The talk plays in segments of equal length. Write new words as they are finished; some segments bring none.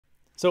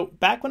So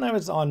back when I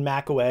was on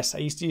macOS, I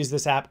used to use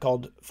this app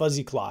called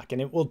Fuzzy Clock, and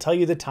it will tell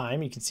you the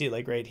time. You can see it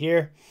like right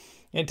here.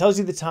 And it tells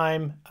you the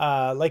time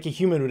like a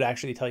human would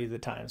actually tell you the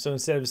time. So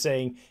instead of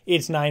saying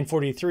it's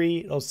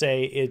 9:43, it'll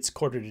say it's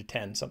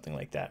 9:45, something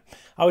like that.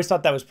 I always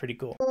thought that was pretty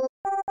cool.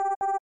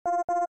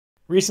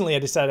 Recently, I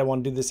decided I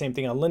want to do the same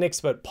thing on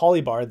Linux, but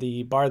Polybar,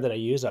 the bar that I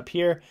use up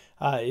here,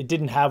 it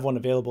didn't have one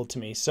available to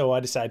me. So I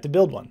decided to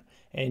build one.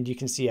 And you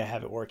can see I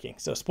have it working.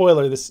 So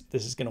spoiler, this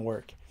is going to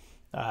work.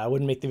 I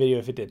wouldn't make the video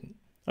if it didn't.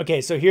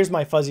 Okay, so here's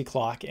my fuzzy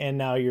clock. And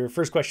now your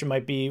first question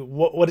might be,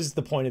 what is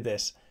the point of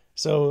this?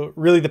 So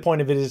really the point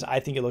of it is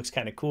I think it looks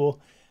kind of cool.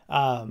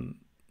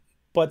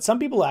 But some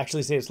people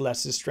actually say it's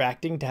less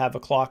distracting to have a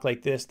clock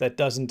like this that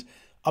doesn't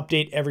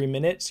update every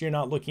minute. So you're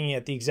not looking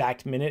at the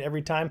exact minute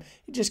every time.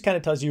 It just kind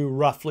of tells you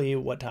roughly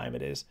what time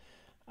it is.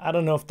 I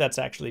don't know if that's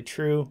actually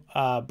true,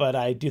 but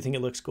I do think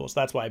it looks cool.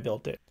 So that's why I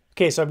built it.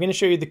 Okay, so I'm going to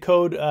show you the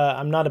code.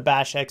 I'm not a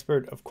bash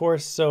expert, of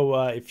course.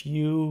 So if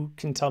you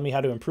can tell me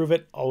how to improve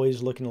it,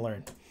 always looking to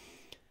learn.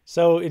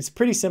 So it's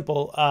pretty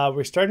simple.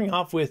 We're starting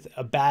off with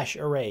a bash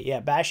array.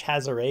 Yeah, bash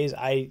has arrays.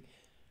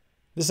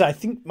 This is, I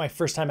think, my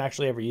first time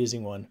actually ever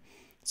using one.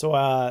 So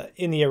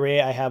in the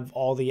array, I have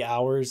all the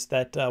hours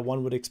that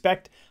one would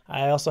expect.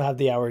 I also have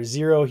the hour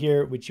 0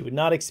 here, which you would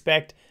not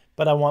expect,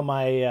 but I want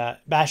my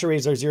bash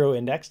arrays are 0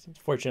 indexed,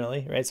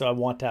 fortunately, right? So I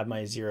want to have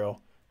my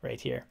 0 right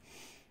here.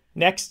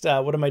 Next,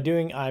 what am I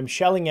doing? I'm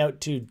shelling out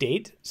to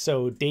date.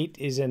 So date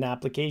is an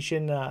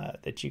application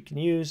that you can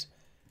use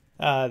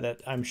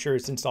that I'm sure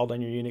is installed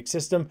on your Unix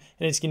system,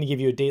 and it's going to give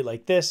you a date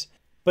like this.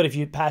 But if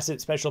you pass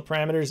it special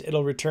parameters,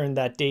 it'll return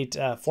that date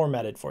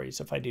formatted for you.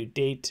 So if I do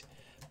date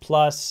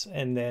plus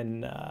and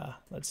then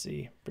let's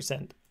see,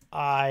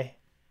 %i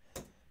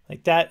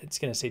like that, it's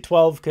going to say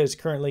 12 because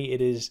currently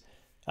it is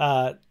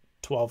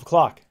 12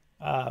 o'clock.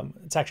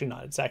 It's actually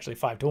not. It's actually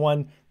 5 to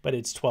 1, but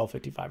it's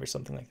 12:55 or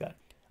something like that.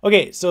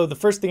 Okay, so the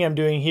first thing I'm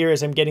doing here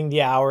is I'm getting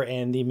the hour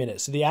and the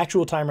minute. So the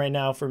actual time right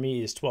now for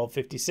me is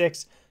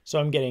 12:56. So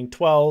I'm getting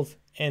 12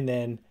 and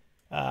then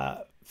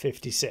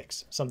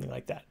 56, something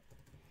like that.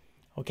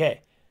 Okay,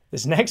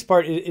 this next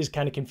part is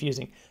kind of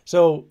confusing.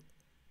 So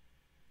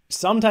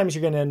sometimes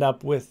you're going to end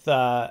up with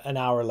an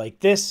hour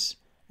like this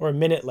or a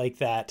minute like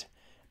that.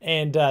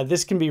 And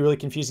this can be really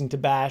confusing to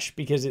bash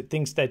because it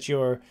thinks that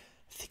I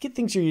think it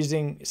thinks you're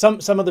using some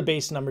other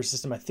base number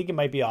system. I think it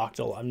might be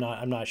octal.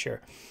 I'm not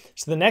sure.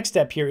 So the next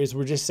step here is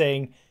we're just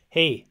saying,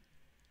 hey,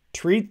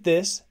 treat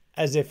this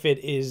as if it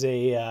is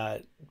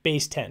a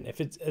base 10,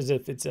 as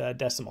if it's a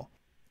decimal.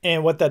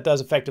 And what that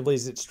does effectively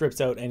is it strips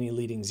out any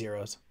leading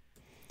zeros.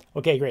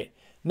 Okay, great.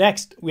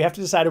 Next, we have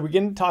to decide, are we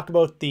going to talk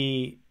about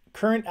the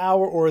current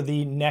hour or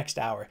the next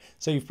hour?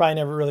 So you've probably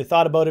never really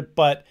thought about it,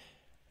 but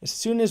as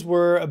soon as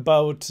we're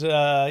about,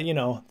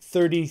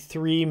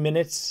 33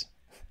 minutes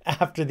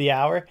after the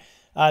hour,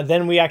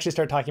 then we actually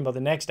start talking about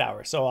the next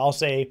hour. So I'll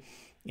say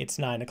it's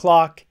 9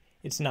 o'clock,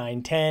 it's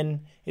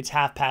 9:10, it's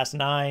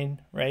 9:30,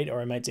 right?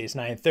 Or I might say it's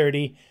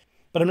 9:30,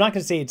 but I'm not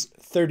going to say it's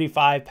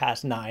 35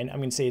 past 9. I'm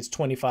going to say it's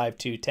 25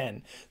 to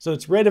 10. So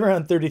it's right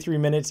around 33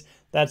 minutes.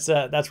 That's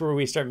where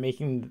we start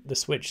making the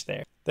switch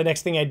there. The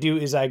next thing I do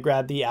is I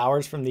grab the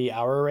hours from the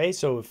hour array.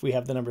 So if we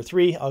have the number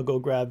 3, I'll go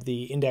grab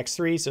the index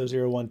 3. So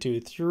 0, 1,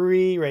 2,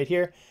 3 right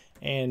here.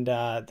 And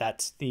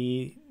that's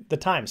the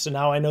time. So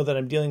now I know that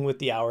I'm dealing with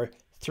the hour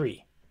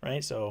 3,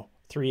 right? So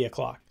 3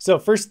 o'clock. So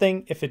first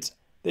thing,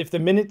 if the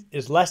minute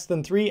is less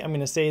than 3, I'm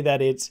going to say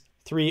that it's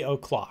 3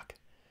 o'clock.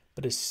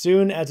 But as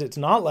soon as it's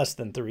not less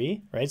than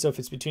 3, right? So if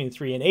it's between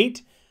 3 and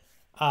 8,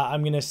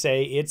 I'm going to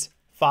say it's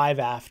 5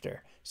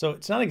 after. So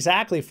it's not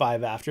exactly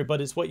 5 after,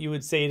 but it's what you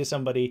would say to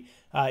somebody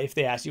if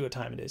they asked you what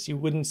time it is. You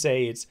wouldn't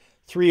say it's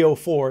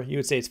 3:04. You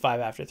would say it's 5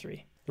 after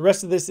 3. The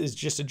rest of this is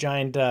just a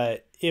giant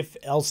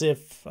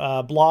if-else-if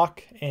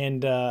block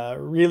and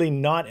really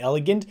not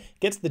elegant.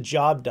 Gets the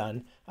job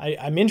done.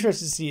 I'm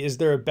interested to see, is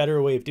there a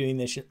better way of doing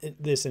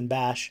this in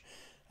Bash?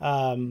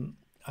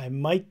 I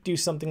might do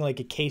something like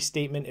a case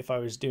statement if I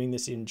was doing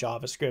this in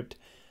JavaScript.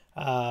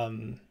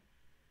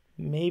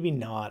 Maybe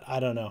not. I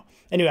don't know.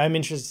 Anyway, I'm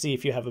interested to see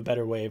if you have a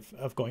better way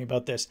of going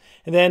about this.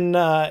 And then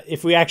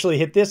if we actually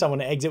hit this, I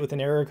want to exit with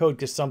an error code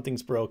because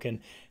something's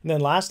broken. And then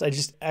last, I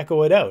just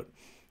echo it out.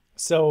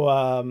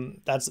 So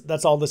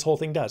that's all this whole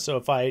thing does. So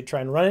if I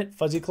try and run it,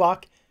 fuzzy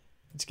clock,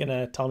 it's going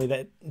to tell me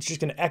that it's just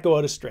going to echo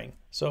out a string.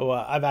 So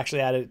I've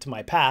actually added it to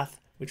my path,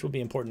 which will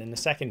be important in a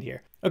second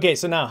here. Okay,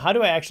 so now how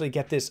do I actually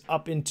get this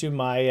up into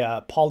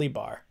my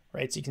polybar,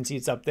 right? So you can see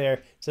it's up there.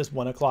 It says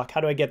 1 o'clock.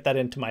 How do I get that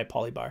into my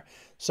polybar?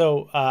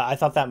 So I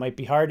thought that might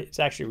be hard. It's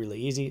actually really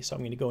easy. So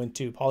I'm going to go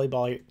into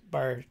polybar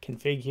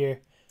config here,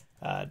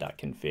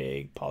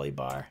 .config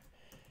polybar.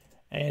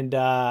 And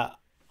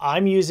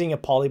I'm using a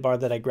polybar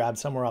that I grabbed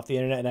somewhere off the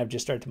internet and I've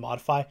just started to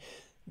modify.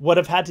 What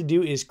I've had to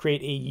do is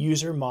create a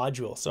user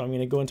module. So I'm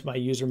going to go into my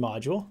user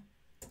module.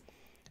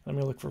 I'm going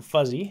to look for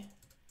fuzzy.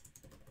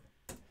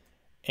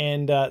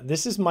 And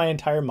this is my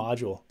entire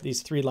module,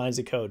 these 3 lines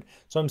of code.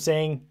 So I'm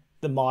saying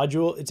the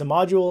module, it's a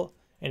module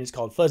and it's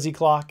called fuzzy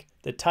clock.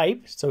 The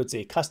type, so it's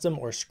a custom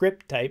or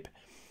script type,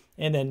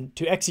 And then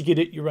to execute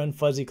it, you run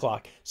fuzzy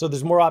clock. So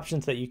there's more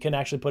options that you can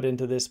actually put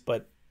into this,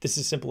 but this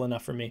is simple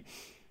enough for me.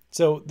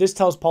 So this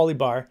tells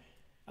Polybar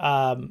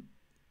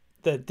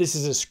that this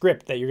is a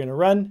script that you're going to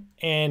run,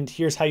 and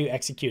here's how you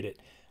execute it.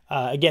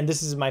 Again,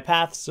 this is my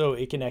path, so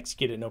it can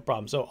execute it no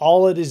problem. So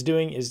all it is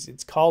doing is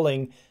it's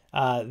calling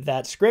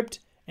that script,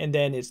 and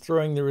then it's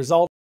throwing the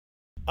result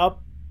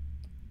up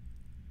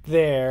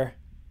there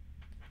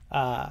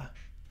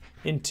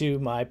into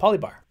my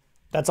Polybar.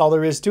 That's all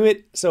there is to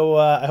it. So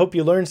I hope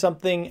you learned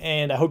something,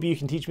 and I hope you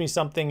can teach me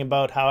something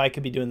about how I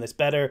could be doing this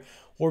better.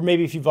 Or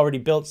maybe if you've already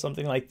built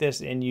something like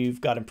this and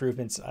you've got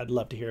improvements, I'd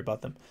love to hear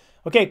about them.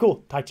 Okay,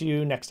 cool. Talk to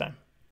you next time.